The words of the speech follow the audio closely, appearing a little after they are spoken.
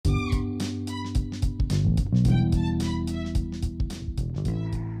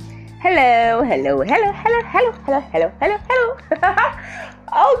Hello, hello, hello, hello, hello, hello, hello, hello, hello.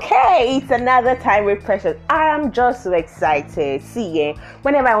 Okay, it's another time with Precious. I am just so excited. See,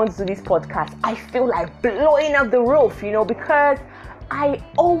 whenever I want to do this podcast, I feel like blowing up the roof, because I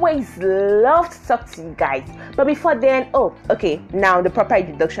always love to talk to you guys. But before then, now the proper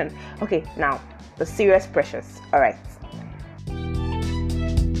introduction. Okay, now the serious Precious. All right.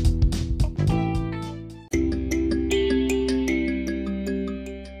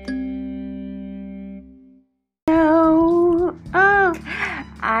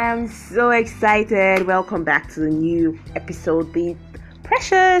 I am so excited. Welcome back to the new episode with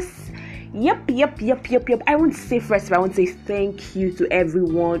Precious. Yep. I want to say first, I want to say thank you to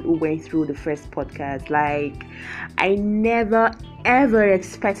everyone who went through the first podcast. Like, I never ever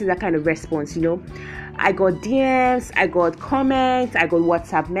expected that kind of response, I got DMs, I got comments, I got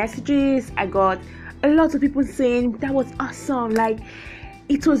WhatsApp messages, I got a lot of people saying that was awesome. Like,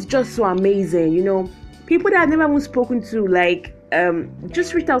 it was just so amazing, people that I've never even spoken to,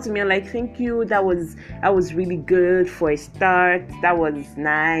 just reached out to me and thank you, that was really good for a start, that was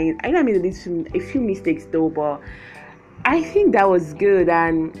nice. I know I made a few mistakes though, but I think that was good,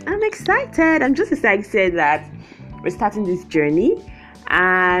 and I'm excited. I'm just excited that we're starting this journey,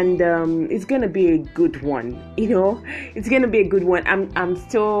 and it's gonna be a good one. It's gonna be a good one. I'm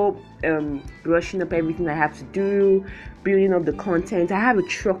still brushing up everything I have to do, building up the content. I have a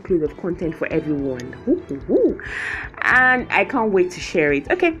truckload of content for everyone. And I can't wait to share it.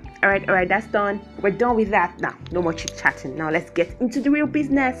 Okay, all right, that's done. We're done with that now. No more chit chatting. Now let's get into the real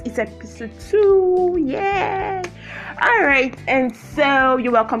business. It's episode 2. Yeah. All right, and so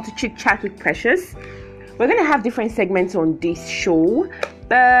you're welcome to Chit Chat with Precious. We're gonna have different segments on this show,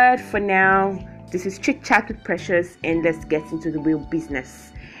 but for now, this is Chit Chat with Precious, and let's get into the real business.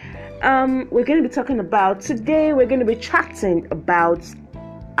 We're going to be talking about today. We're going to be chatting about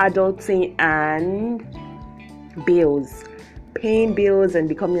adulting and bills, paying bills and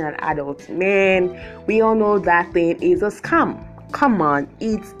becoming an adult. Man, we all know that thing is a scam. Come on,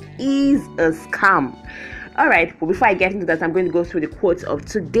 it is a scam. All right, but before I get into that, I'm going to go through the quote of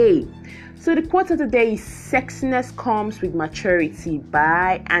today. So the quote of the day is "Sexiness comes with maturity"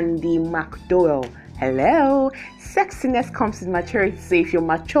 by Andy McDowell. Hello, sexiness comes with maturity. So if you're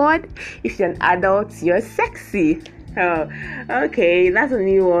matured, if you're an adult, you're sexy. Oh, okay, that's a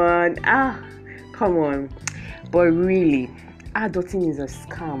new one. Come on. But really, adulting is a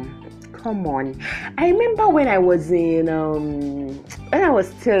scam. Come on. I remember when I was still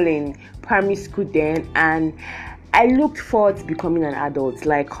in primary school then, and I looked forward to becoming an adult.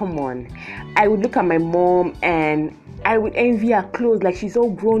 Like, come on. I would look at my mom and I would envy her clothes. Like, she's all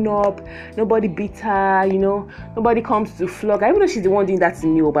grown up, nobody beat her, nobody comes to flog her. Even though she's the one doing that to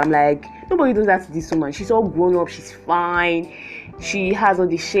me, but I'm like, nobody does that to this woman. She's all grown up, she's fine, she has all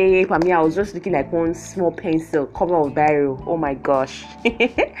the shape. I was just looking like one small pencil cover of biro. Oh my gosh.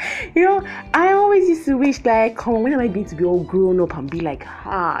 I always used to wish, like, come on, when am I going to be all grown up and be like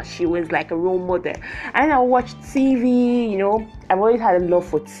she was like a role model? And I watch TV. I've always had a love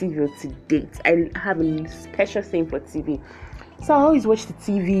for TV to date. I have a special thing for TV. So I always watch the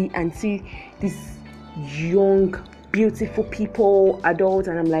TV and see these young, beautiful people, adults,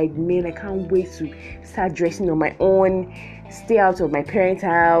 and I'm like, man, I can't wait to start dressing on my own, stay out of my parents'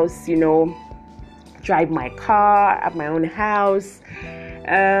 house, drive my car, have my own house,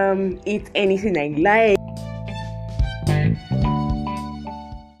 eat anything I like. I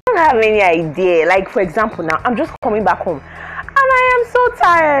don't have any idea. Like, for example, now I'm just coming back home. And I am so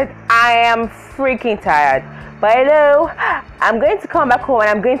tired. I am freaking tired. But hello, I'm going to come back home and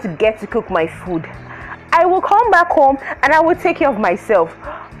I'm going to get to cook my food. I will come back home and I will take care of myself.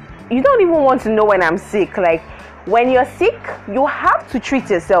 You don't even want to know when I'm sick. Like, when you're sick, you have to treat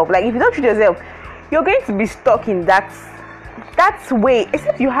yourself. Like, if you don't treat yourself, you're going to be stuck in that way.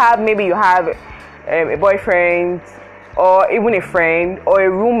 Except you have a boyfriend or even a friend or a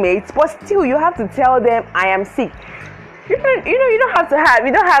roommate. But still, you have to tell them, I am sick. You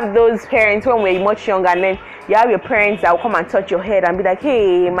don't have those parents when we're much younger, and then you have your parents that will come and touch your head and be like,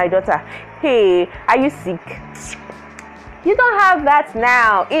 hey, my daughter, hey, are you sick? You don't have that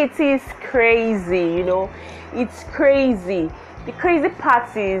now. It is crazy, it's crazy. The crazy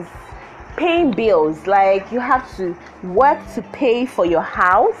part is paying bills. Like, you have to work to pay for your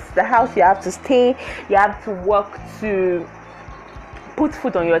house, the house you have to stay. You have to work to put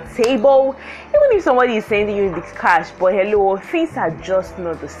food on your table. Even if somebody is sending you this cash, but hello, things are just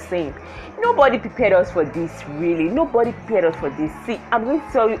not the same. Nobody prepared us for this, really. Nobody prepared us for this. See, I'm going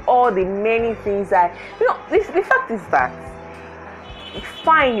to tell you all the many things that, the fact is that,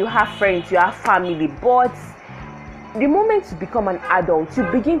 fine, you have friends, you have family, but the moment you become an adult, you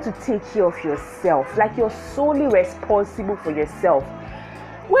begin to take care of yourself. Like, you're solely responsible for yourself.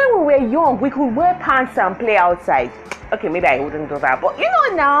 When we were young, we could wear pants and play outside. Okay, maybe I wouldn't do that, but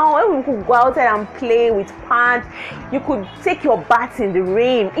now when we could go outside and play with pants, you could take your bath in the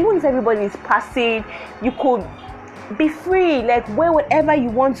rain. Even if everybody is passing, you could be free, like wear whatever you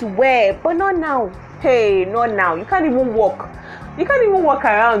want to wear. But not now. Hey, not now. You can't even walk. You can't even walk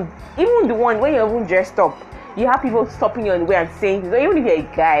around. Even the one when you're even dressed up, you have people stopping you on the way and saying, even if you're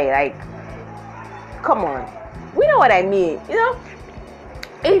a guy, like, come on. We know what I mean,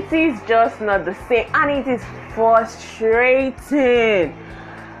 It is just not the same, and it is frustrating.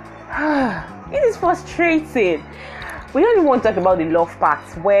 It is frustrating. We don't even want to talk about the love part,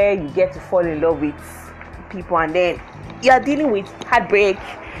 where you get to fall in love with people and then you're dealing with heartbreak,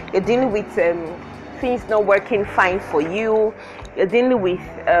 you're dealing with things not working fine for you, you're dealing with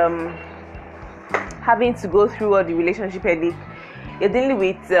having to go through all the relationship headache, you're dealing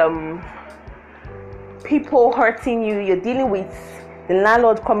with people hurting you, you're dealing with the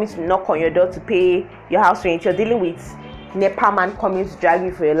landlord coming to knock on your door to pay your house rent, you're dealing with NEPA man coming to drag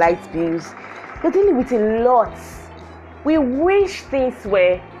you for your light bills, you're dealing with a lot. We wish things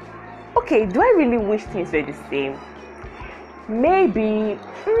were okay. Do I really wish things were the same? Maybe.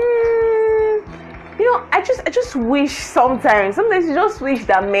 I just wish sometimes you just wish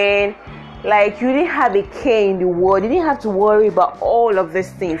that, man, like, you didn't have a care in the world. You didn't have to worry about all of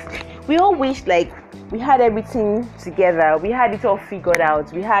these things. We all wish, like, we had everything together. We had it all figured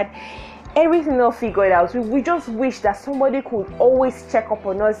out. We had everything all figured out. We just wish that somebody could always check up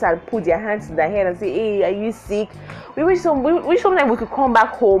on us and put their hands to their head and say, hey, are you sick? We wish sometimes we could come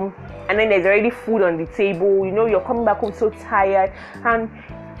back home and then there's already food on the table. You're coming back home so tired and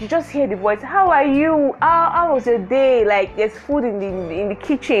you just hear the voice, how are you? How was your day? Like, there's food in the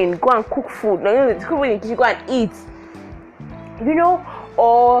kitchen. Go and cook food. No, there's food in the kitchen. Go and eat.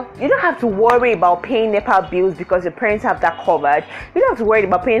 Or you don't have to worry about paying NEPA bills because your parents have that covered. You don't have to worry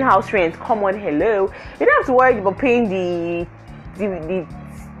about paying house rent. Come on, hello. You don't have to worry about paying the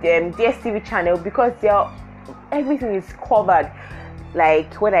DSTV channel because everything is covered.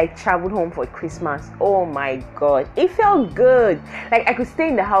 Like, when I traveled home for Christmas, oh my God, it felt good. Like, I could stay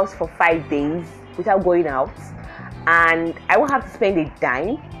in the house for 5 days without going out, and I won't have to spend a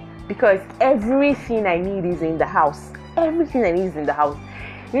dime because everything I need is in the house. Everything I need is in the house.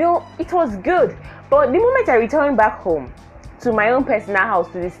 It was good. But the moment I returned back home to my own personal house,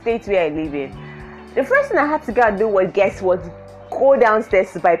 to the state where I live in, the first thing I had to go and do was, guess what? Go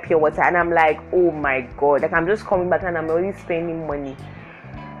downstairs to buy pure water. And I'm like, oh my God, like, I'm just coming back and I'm already spending money.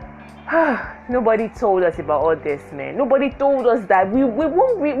 Nobody told us about all this, man. Nobody told us that we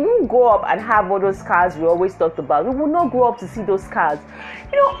won't grow up and have all those cars we always talked about. We will not grow up to see those cars.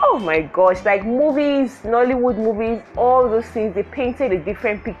 Oh my gosh, like movies, Nollywood movies, all those things, they painted a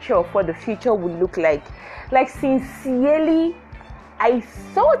different picture of what the future would look like. Like, sincerely, I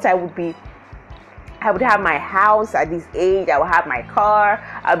thought I would have my house at this age. I would have my car.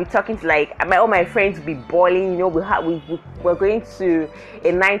 I'll be talking to all my friends will be balling. We're going to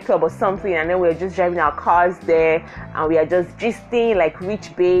a nightclub or something, and then we're just driving our cars there, and we are just gisting like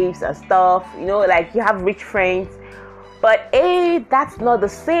rich babes and stuff. Like, you have rich friends, but that's not the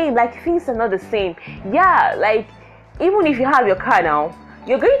same. Like, things are not the same. Yeah, like, even if you have your car now,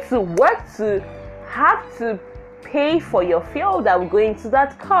 you're going to work to have to pay for your fuel that will go into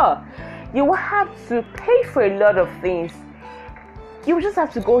that car. You will have to pay for a lot of things. You will just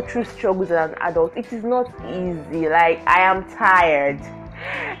have to go through struggles as an adult. It is not easy. Like, I am tired.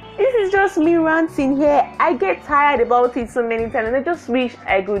 This is just me ranting here. I get tired about it so many times, and I just wish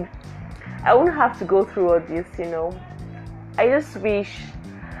I wouldn't have to go through all this, I just wish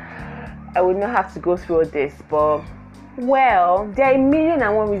I would not have to go through all this. But, well, there are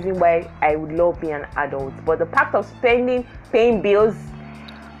 1,000,001 reasons why I would love being an adult. But the part of spending, paying bills,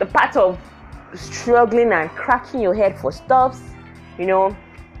 the part of struggling and cracking your head for stuffs, no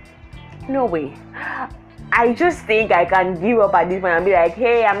way. I just think I can give up at this point and be like,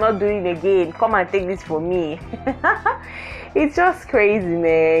 hey, I'm not doing it again. Come and take this from me. It's just crazy,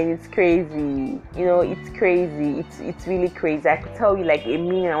 man. It's crazy. It's crazy. It's really crazy. I could tell you like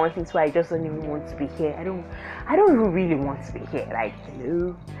 1,000,001 things why I just don't even want to be here. I don't even really want to be here. Like,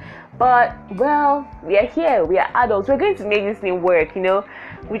 hello. But, well, we are here. We are adults. We're going to make this thing work,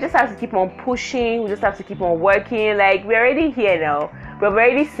 We just have to keep on pushing. We just have to keep on working. Like, we're already here now. We've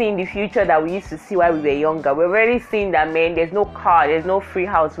already seen the future that we used to see while we were younger. We've already seen that, man, there's no car, there's no free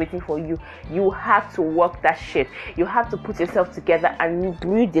house waiting for you. You have to work that shit. You have to put yourself together and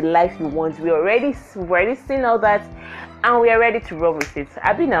build the life you want. We've already seen all that, and we are ready to run with it.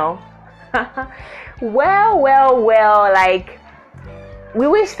 Abi now. Well, like, we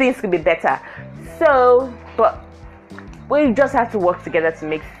wish things could be better. So, but we just have to work together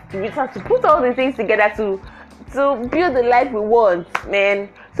we just have to put all the things together to build the life we want, man.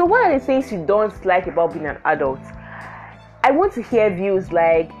 So what are the things you don't like about being an adult? I want to hear views.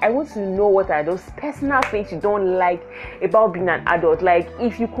 Like, I want to know what are those personal things you don't like about being an adult. Like,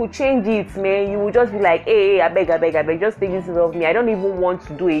 if you could change it, man, you would just be like, hey, I beg, just take this off me. I don't even want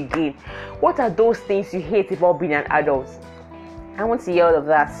to do it again. What are those things you hate about being an adult? I want to hear all of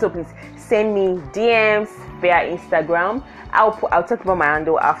that. So please send me DMs via Instagram. I'll talk about my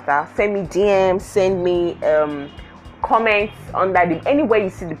handle after. Send me DMs, send me comments under anywhere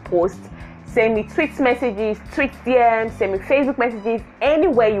you see the post. Send me tweet messages, tweet DMs, send me Facebook messages,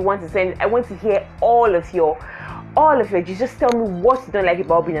 anywhere you want to send. I want to hear all of you. Just tell me what you don't like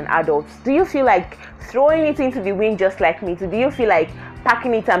about being an adult. Do you feel like throwing it into the wind just like me? Do you feel like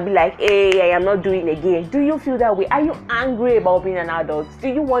packing it and be like, hey, I am not doing it again? Do you feel that way? Are you angry about being an adult? Do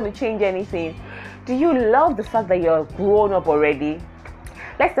you want to change anything? Do you love the fact that you're grown up already?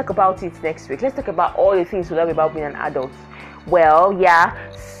 Let's talk about it next week. Let's talk about all the things we love about being an adult. Well, yeah.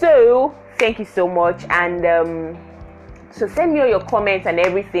 So thank you so much, and so send me all your comments and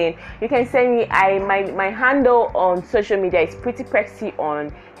everything. You can send me. My handle on social media is Pretty Prexy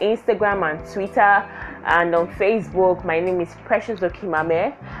on Instagram and Twitter, and on Facebook my name is Precious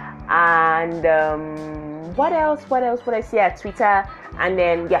Okimame. And what else? What I see at Twitter? And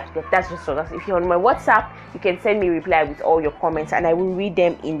then that's just so. If you're on my WhatsApp, you can send me a reply with all your comments, and I will read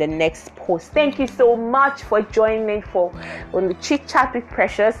them in the next post. Thank you so much for joining on the Chit Chat with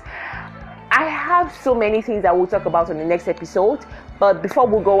Precious. I have so many things that we'll talk about on the next episode, but before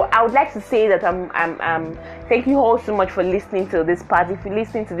we go, I would like to say that I'm thank you all so much for listening to this part. If you're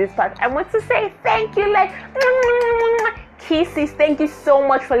listening to this part, I want to say thank you, like kisses. Thank you so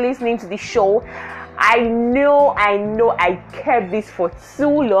much for listening to the show. I know I kept this for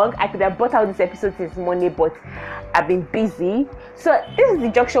too long. I could have brought out this episode this morning, but I've been busy. So this is the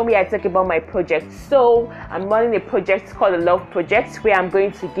junction where I talk about my project. So I'm running a project called the Love Project, where I'm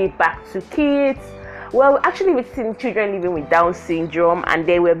going to give back to kids. Well, actually visiting children living with Down syndrome, and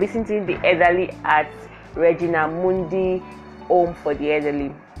then we're visiting the elderly at Regina Mundi Home for the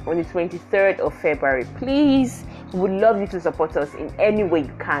Elderly on the 23rd of February. Please, we would love you to support us in any way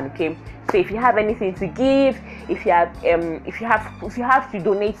you can. Okay, so if you have anything to give, if you have to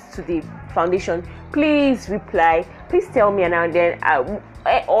donate to the foundation, please reply. Please tell me, and then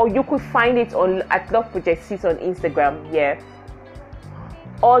or you could find it at Love Project 6 on Instagram. Yeah,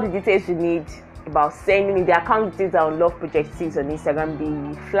 all the details you need about sending me, the account details are on Love Project 6 on Instagram.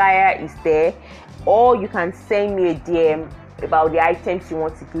 The flyer is there, or you can send me a DM about the items you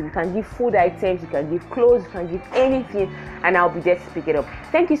want to give. You can give food items, you can give clothes, you can give anything, and I'll be there to pick it up.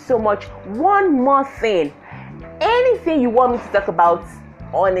 Thank you so much. One more thing, anything you want me to talk about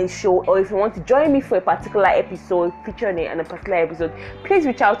on a show, or if you want to join me for a particular episode, featuring on a particular episode, please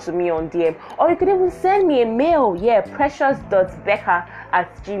reach out to me on DM, or you can even send me a mail.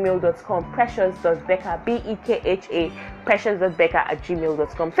 precious.becca@gmail.com. precious.becca, BEKHA,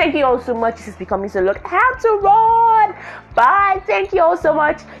 precious.becca@gmail.com. Thank you all so much. This is becoming so long. I have to run. Bye. Thank you all so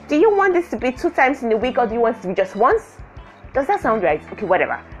much. Do you want this to be 2 times in a week, or do you want it to be just once? Does that sound right? Okay,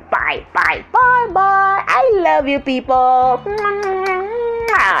 whatever. Bye. I love you, people.